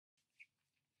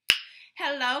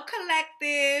Hello,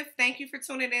 collective. Thank you for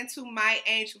tuning in to My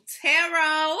Angel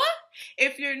Tarot.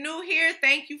 If you're new here,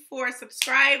 thank you for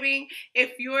subscribing.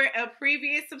 If you're a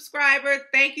previous subscriber,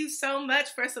 thank you so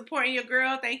much for supporting your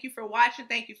girl. Thank you for watching.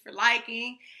 Thank you for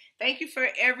liking. Thank you for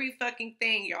every fucking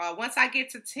thing, y'all. Once I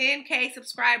get to 10K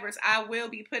subscribers, I will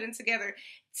be putting together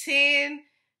 10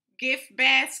 gift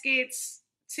baskets,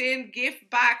 10 gift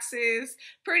boxes.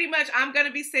 Pretty much, I'm going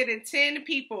to be sending 10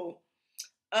 people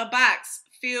a box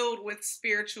filled with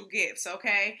spiritual gifts,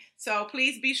 okay? So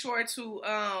please be sure to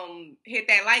hit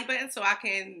that like button so I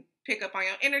can pick up on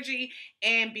your energy,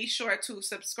 and be sure to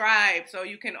subscribe so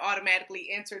you can automatically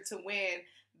enter to win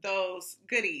those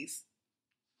goodies.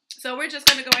 So we're just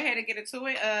going to go ahead and get into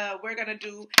it. We're going to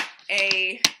do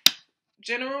a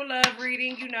general love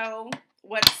reading, you know,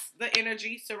 what's the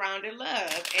energy surrounding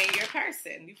love and your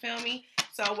person, you feel me?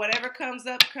 So whatever comes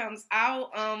up, comes out.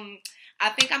 I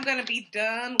think I'm going to be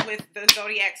done with the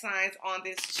zodiac signs on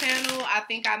this channel. I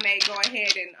think I may go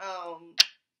ahead and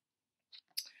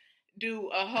do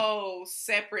a whole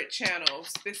separate channel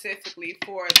specifically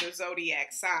for the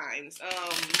zodiac signs.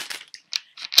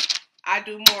 I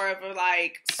do more of a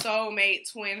like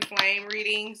soulmate twin flame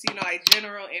readings, you know, like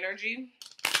general energy.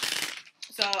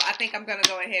 So I think I'm going to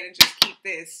go ahead and just keep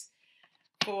this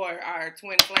for our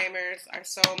twin flamers, our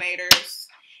soulmaters,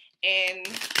 and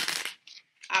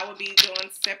I will be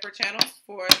doing separate channels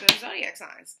for the zodiac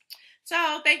signs.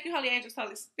 So thank you, Holy Angels,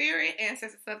 Holy Spirit,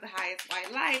 Ancestors of the highest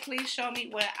white light. Please show me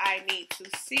what I need to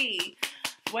see.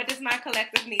 What does my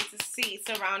collective need to see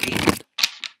surrounding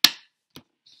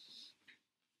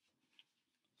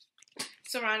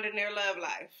their love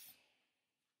life?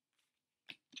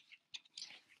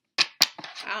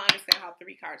 I don't understand how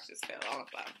 3 cards just fell on the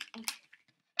floor.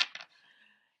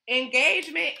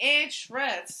 Engagement and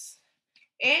trust.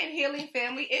 And healing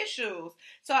family issues.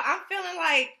 So I'm feeling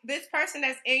like this person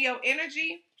that's in your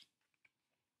energy,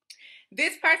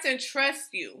 this person trusts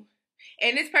you.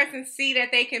 And this person see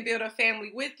that they can build a family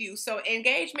with you. So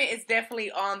engagement is definitely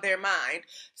on their mind.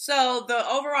 So the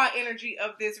overall energy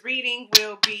of this reading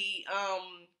will be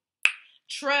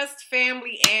trust,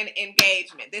 family, and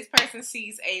engagement. This person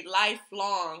sees a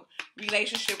lifelong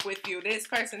relationship with you. This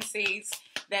person sees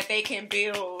that they can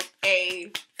build a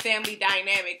family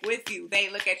dynamic with you. They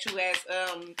look at you as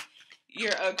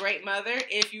you're a great mother.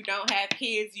 If you don't have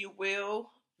kids, you will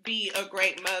be a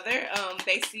great mother.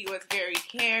 They see you as very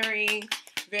caring,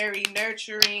 very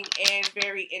nurturing, and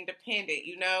very independent,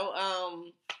 you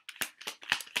know.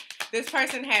 This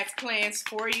person has plans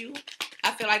for you.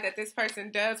 I feel like that this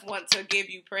person does want to give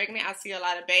you pregnant. I see a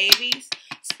lot of babies.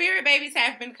 Spirit babies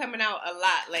have been coming out a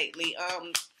lot lately.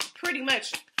 Pretty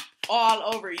much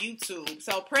all over YouTube.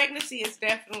 So pregnancy is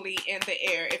definitely in the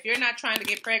air. If you're not trying to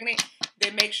get pregnant,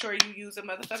 then make sure you use a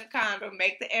motherfucking condom.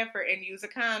 Make the effort and use a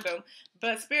condom.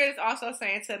 But Spirit is also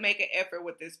saying to make an effort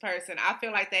with this person. I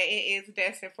feel like that it is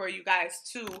destined for you guys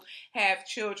to have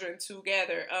children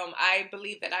together. I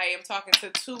believe that I am talking to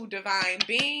 2 divine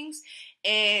beings,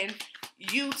 and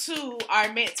you two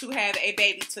are meant to have a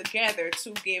baby together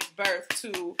to give birth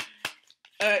to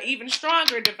even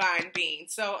stronger divine being.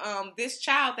 So this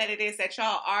child that it is that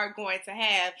y'all are going to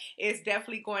have is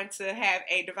definitely going to have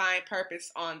a divine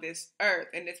purpose on this earth.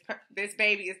 And this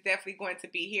baby is definitely going to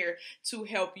be here to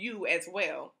help you as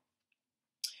well.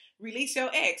 Release your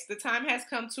ex. The time has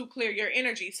come to clear your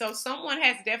energy. So someone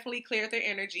has definitely cleared their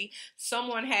energy.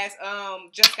 Someone has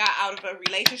just got out of a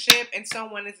relationship, and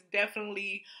someone is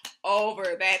definitely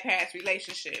over that past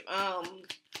relationship.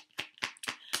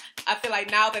 I feel like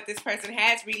now that this person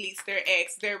has released their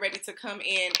ex, they're ready to come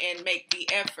in and make the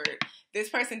effort. This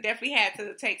person definitely had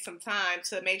to take some time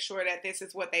to make sure that this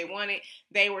is what they wanted.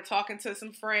 They were talking to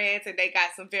some friends, and they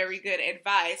got some very good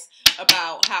advice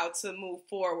about how to move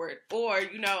forward. Or,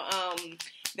 you know,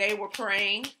 they were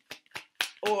praying,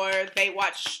 or they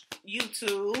watch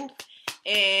YouTube,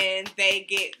 and they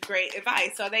get great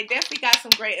advice. So they definitely got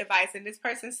some great advice, and this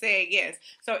person said yes.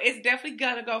 So it's definitely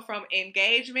going to go from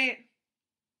engagement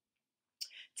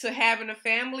to having a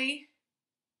family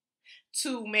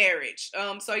to marriage.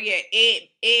 So yeah,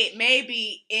 it may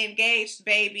be engaged,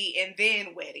 baby, and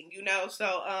then wedding, you know.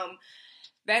 So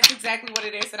that's exactly what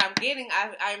it is that I'm getting.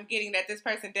 I'm getting that this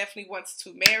person definitely wants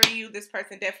to marry you. This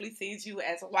person definitely sees you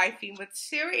as wifey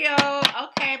material.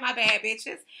 Okay, my bad,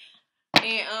 bitches.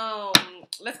 And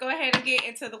let's go ahead and get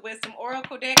into the Wisdom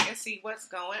Oracle deck and see what's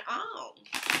going on.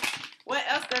 What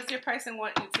else does your person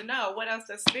want you to know? What else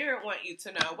does spirit want you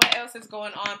to know? What else is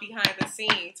going on behind the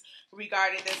scenes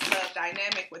regarding this love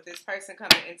dynamic with this person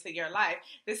coming into your life?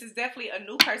 This is definitely a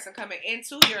new person coming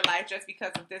into your life just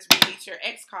because of this release your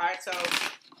ex card. So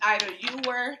either you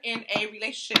were in a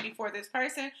relationship before this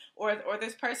person, or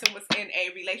this person was in a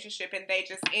relationship and they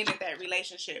just ended that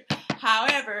relationship.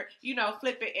 However, you know,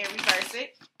 flip it and reverse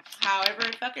it. However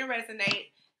it fucking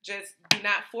resonate. Just do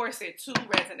not force it to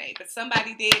resonate. But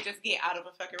somebody did just get out of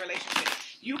a fucking relationship.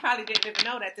 You probably didn't even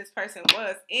know that this person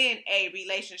was in a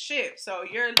relationship. So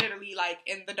you're literally like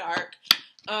in the dark.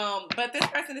 But this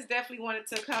person is definitely wanted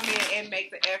to come in and make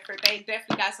the effort. They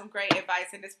definitely got some great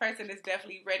advice, and this person is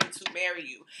definitely ready to marry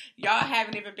you. Y'all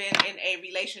haven't even been in a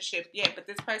relationship yet, but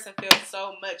this person feels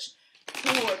so much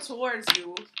pull towards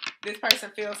you. This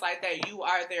person feels like that you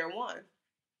are their one.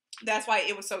 That's why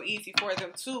it was so easy for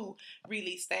them to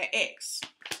release that ex.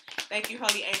 Thank you,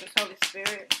 Holy Angels, Holy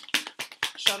Spirit.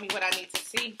 Show me what I need to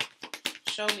see.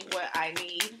 Show me what I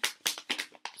need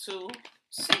to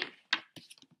see.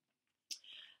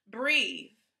 Breathe.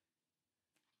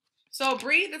 So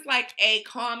breathe is like a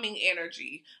calming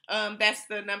energy. That's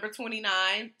the number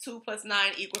 29. 2 plus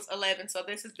 9 equals 11. So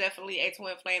this is definitely a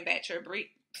twin flame that you're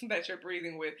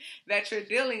breathing with, that you're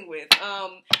dealing with.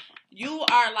 You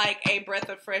are like a breath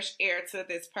of fresh air to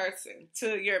this person,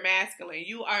 to your masculine.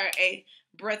 You are a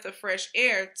breath of fresh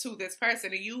air to this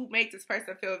person, and you make this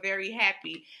person feel very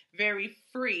happy, very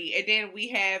free. And then we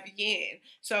have yin.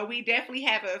 So we definitely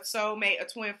have a soulmate, a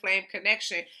twin flame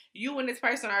connection. You and this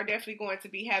person are definitely going to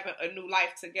be having a new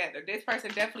life together. This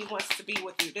person definitely wants to be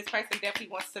with you. This person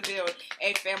definitely wants to build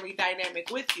a family dynamic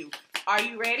with you. Are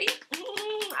you ready?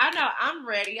 I know I'm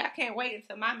ready. I can't wait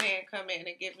until my man come in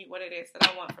and give me what it is that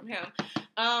I want from him.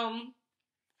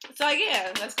 So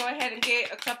yeah, let's go ahead and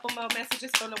get a couple more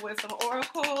messages from the Wisdom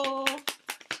Oracle.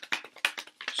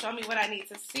 Show me what I need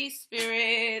to see,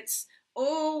 spirits.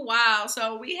 Oh, wow.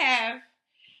 So we have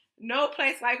no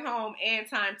place like home and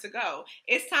time to go.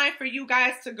 It's time for you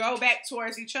guys to go back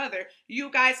towards each other.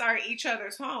 You guys are each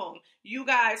other's home. You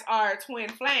guys are twin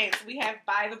flames. We have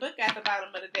by the book at the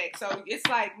bottom of the deck. So it's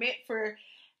like meant for,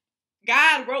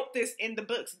 God wrote this in the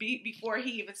books before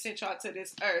he even sent y'all to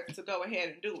this earth to go ahead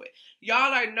and do it.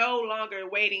 Y'all are no longer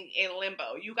waiting in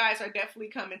limbo. You guys are definitely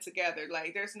coming together.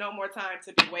 Like, there's no more time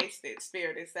to be wasted,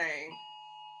 Spirit is saying.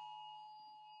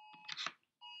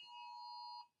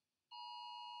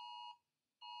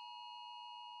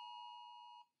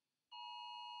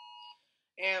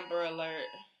 Amber Alert.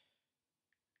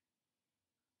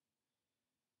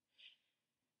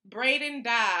 Braden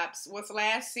Dobbs was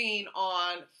last seen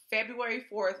on February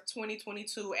 4th,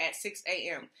 2022 at 6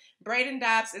 a.m. Braden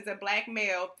Dobbs is a black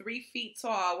male, 3 feet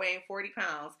tall, weighing 40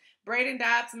 pounds. Braden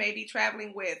Dobbs may be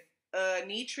traveling with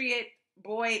Netriot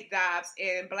Boyd Dobbs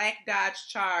in black Dodge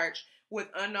Charge with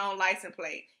unknown license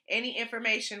plate. Any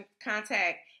information,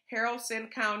 contact Haralson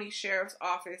County Sheriff's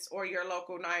Office or your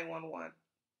local 911.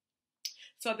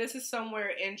 So this is somewhere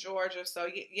in Georgia. So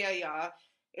yeah, y'all.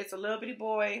 It's a little bitty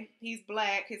boy. He's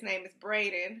black. His name is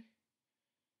Braden.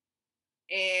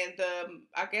 And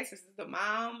I guess this is the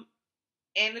mom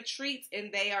and the treats,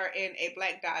 and they are in a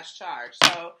black Dodge Charge.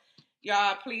 So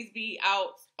y'all please be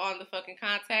out on the fucking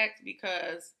contact,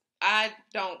 because I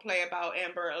don't play about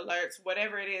Amber Alerts.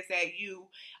 Whatever it is that you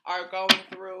are going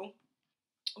through,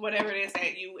 whatever it is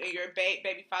that you and your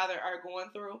baby father are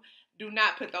going through, do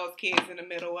not put those kids in the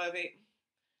middle of it.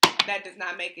 That does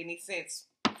not make any sense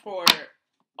for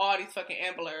all these fucking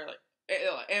Amber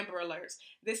Alerts.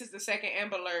 This is the second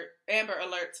Amber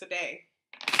Alert today.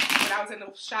 When I was in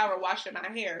the shower washing my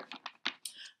hair,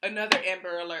 another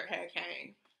Amber Alert had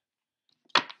came.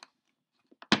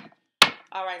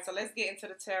 Alright, so let's get into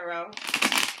the tarot.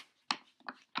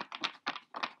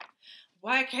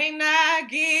 Why can't I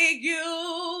get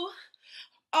you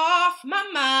off my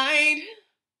mind?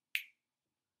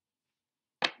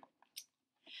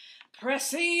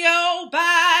 Pressing your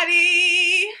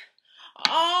body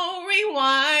on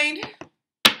rewind.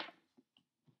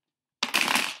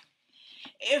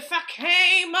 If I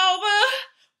came over,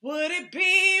 would it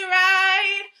be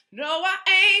right? No, I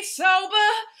ain't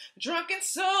sober, drunk and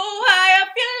so high up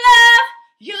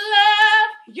your love.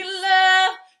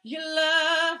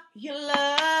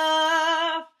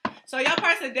 So your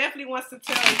person definitely wants to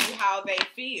tell you how they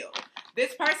feel.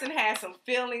 This person has some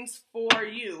feelings for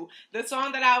you. The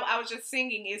song that I was just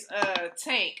singing is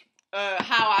Tank,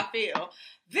 How I Feel.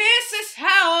 This is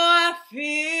how I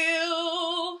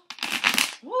feel.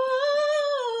 Woo.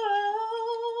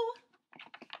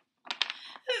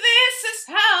 This is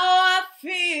how I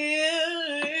feel.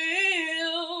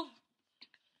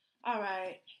 All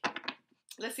right.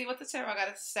 Let's see see what the tarot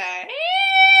got to say.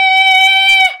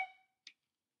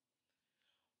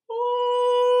 Ooh.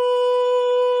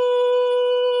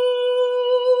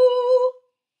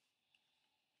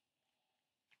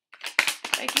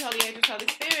 Thank you, Holy Angels, Holy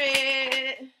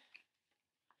Spirit.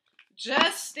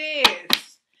 Justice.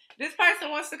 This person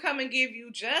wants to come and give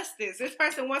you justice. This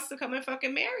person wants to come and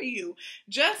fucking marry you.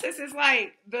 Justice is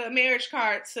like the marriage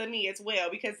card to me as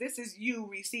well, because this is you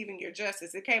receiving your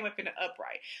justice. It came up in the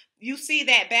upright. You see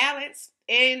that balance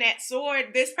in that sword?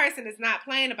 This person is not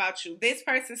playing about you. This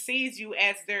person sees you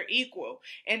as their equal,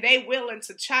 and they willing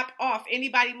to chop off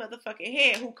anybody motherfucking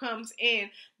head who comes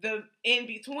in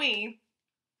between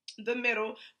the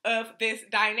middle of this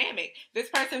dynamic. This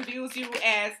person views you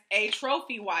as a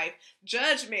trophy wife.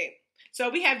 Judgment. So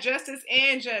we have justice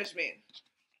and judgment.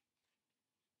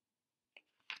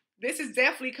 This is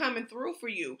definitely coming through for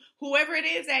you. Whoever it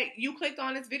is that you clicked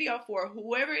on this video for,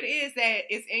 whoever it is that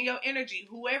is in your energy,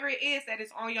 whoever it is that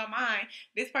is on your mind,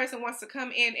 this person wants to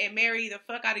come in and marry the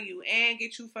fuck out of you and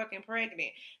get you fucking pregnant.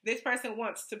 This person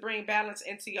wants to bring balance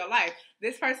into your life.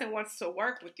 This person wants to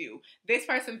work with you. This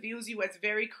person views you as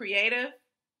very creative,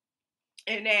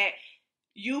 and that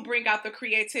you bring out the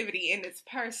creativity in this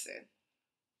person.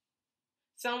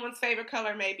 Someone's favorite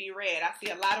color may be red. I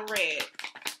see a lot of red.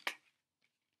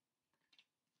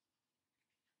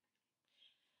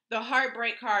 The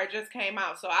heartbreak card just came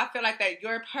out. So I feel like that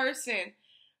your person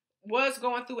was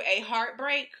going through a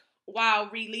heartbreak while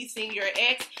releasing your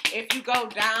ex. If you go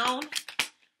down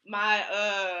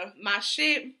my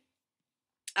shit,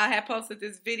 I had posted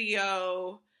this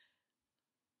video.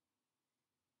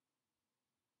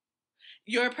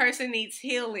 Your person needs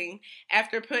healing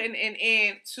after putting an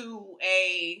end to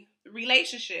a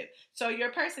relationship. So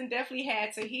your person definitely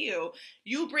had to heal.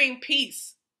 You bring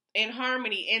peace and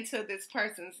harmony into this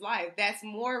person's life. That's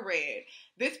more red.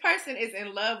 This person is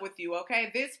in love with you,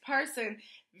 okay? This person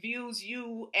views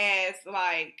you as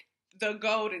like the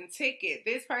golden ticket.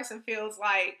 This person feels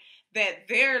like that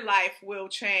their life will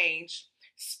change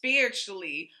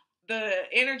spiritually. The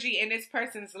energy in this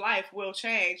person's life will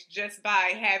change just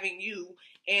by having you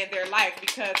in their life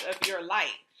because of your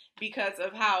light, because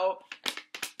of how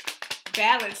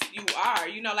balanced you are.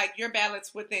 You know, like you're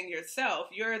balanced within yourself.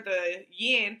 You're the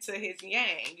yin to his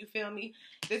yang. You feel me?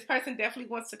 This person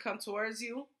definitely wants to come towards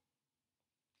you.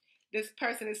 This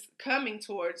person is coming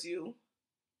towards you.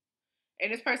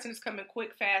 And this person is coming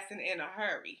quick, fast, and in a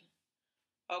hurry.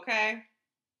 Okay?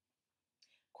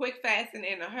 Quick, fast, and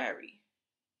in a hurry.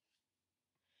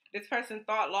 This person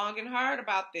thought long and hard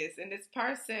about this. And this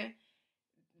person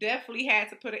definitely had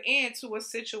to put an end to a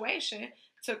situation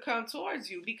to come towards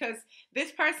you, because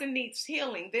this person needs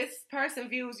healing. This person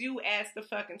views you as the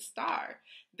fucking star.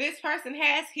 This person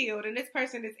has healed, and this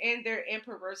person is in their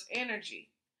emperor's energy.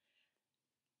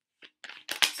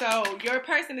 So your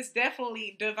person is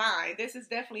definitely divine. This is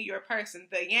definitely your person.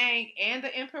 The yang and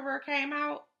the emperor came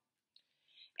out.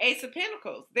 Ace of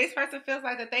Pentacles. This person feels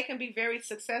like that they can be very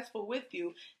successful with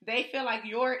you. They feel like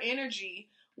your energy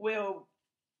will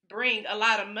bring a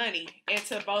lot of money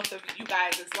into both of you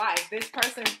guys' life. This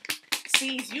person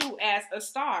sees you as a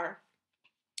star.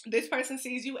 This person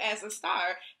sees you as a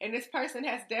star. And this person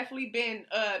has definitely been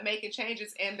making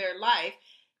changes in their life,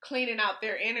 cleaning out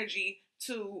their energy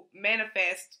to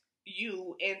manifest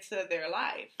you into their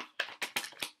life.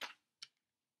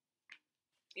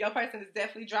 Your person is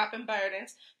definitely dropping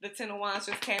burdens. The Ten of Wands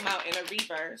just came out in a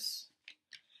reverse.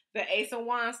 The Ace of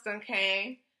Wands done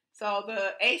came. So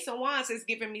the Ace of Wands is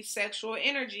giving me sexual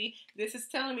energy. This is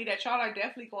telling me that y'all are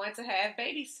definitely going to have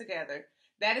babies together.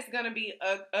 That is going to be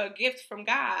a gift from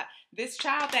God. This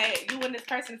child that you and this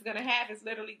person is going to have is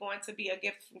literally going to be a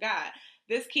gift from God.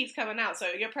 This keeps coming out. So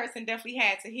your person definitely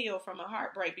had to heal from a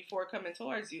heartbreak before coming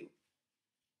towards you.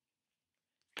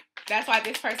 That's why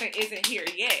this person isn't here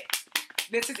yet.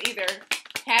 This is either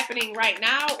happening right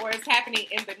now or it's happening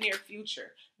in the near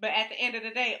future. But at the end of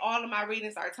the day, all of my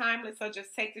readings are timeless, so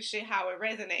just take the shit how it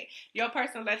resonates. Your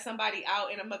person left somebody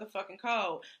out in a motherfucking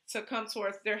cold to come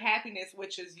towards their happiness,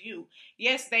 which is you.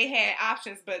 Yes, they had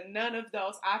options, but none of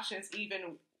those options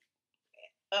even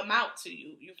amount to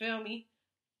you. You feel me?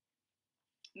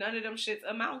 None of them shits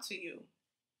amount to you.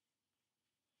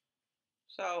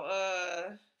 So,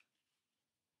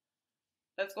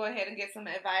 let's go ahead and get some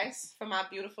advice from my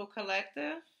beautiful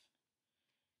collective.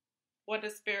 What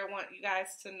does Spirit want you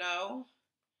guys to know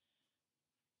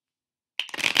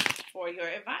for your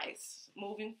advice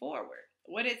moving forward?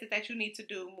 What is it that you need to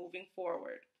do moving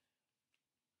forward?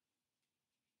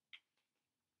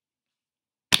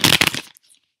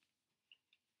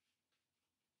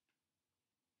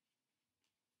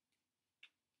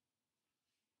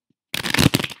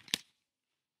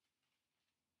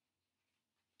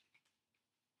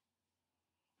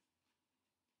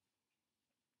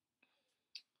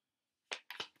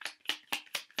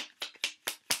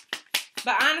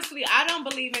 But honestly, I don't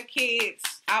believe in kids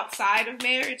outside of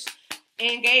marriage.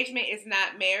 Engagement is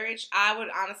not marriage. I would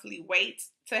honestly wait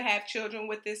to have children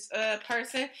with this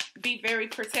person. Be very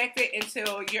protected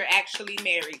until you're actually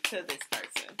married to this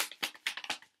person.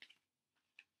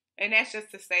 And that's just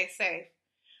to stay safe.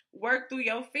 Work through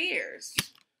your fears.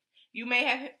 You may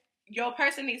have, your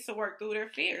person needs to work through their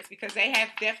fears because they have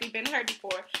definitely been hurt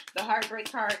before. The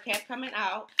heartbreak card kept coming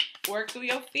out. Work through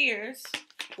your fears.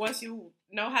 Once you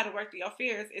know how to work through your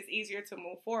fears, it's easier to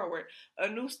move forward. A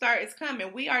new start is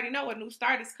coming. We already know a new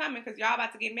start is coming because y'all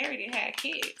about to get married and have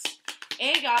kids.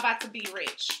 And y'all about to be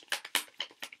rich.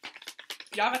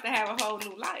 Y'all about to have a whole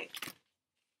new life.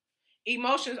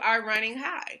 Emotions are running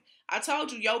high. I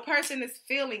told you, your person is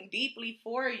feeling deeply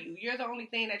for you. You're the only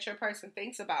thing that your person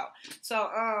thinks about. So,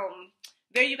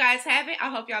 there you guys have it. I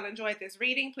hope y'all enjoyed this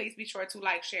reading. Please be sure to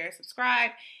like, share, and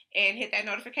subscribe. And hit that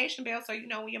notification bell so you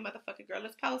know when your motherfucking girl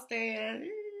is posting.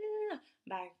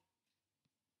 Bye.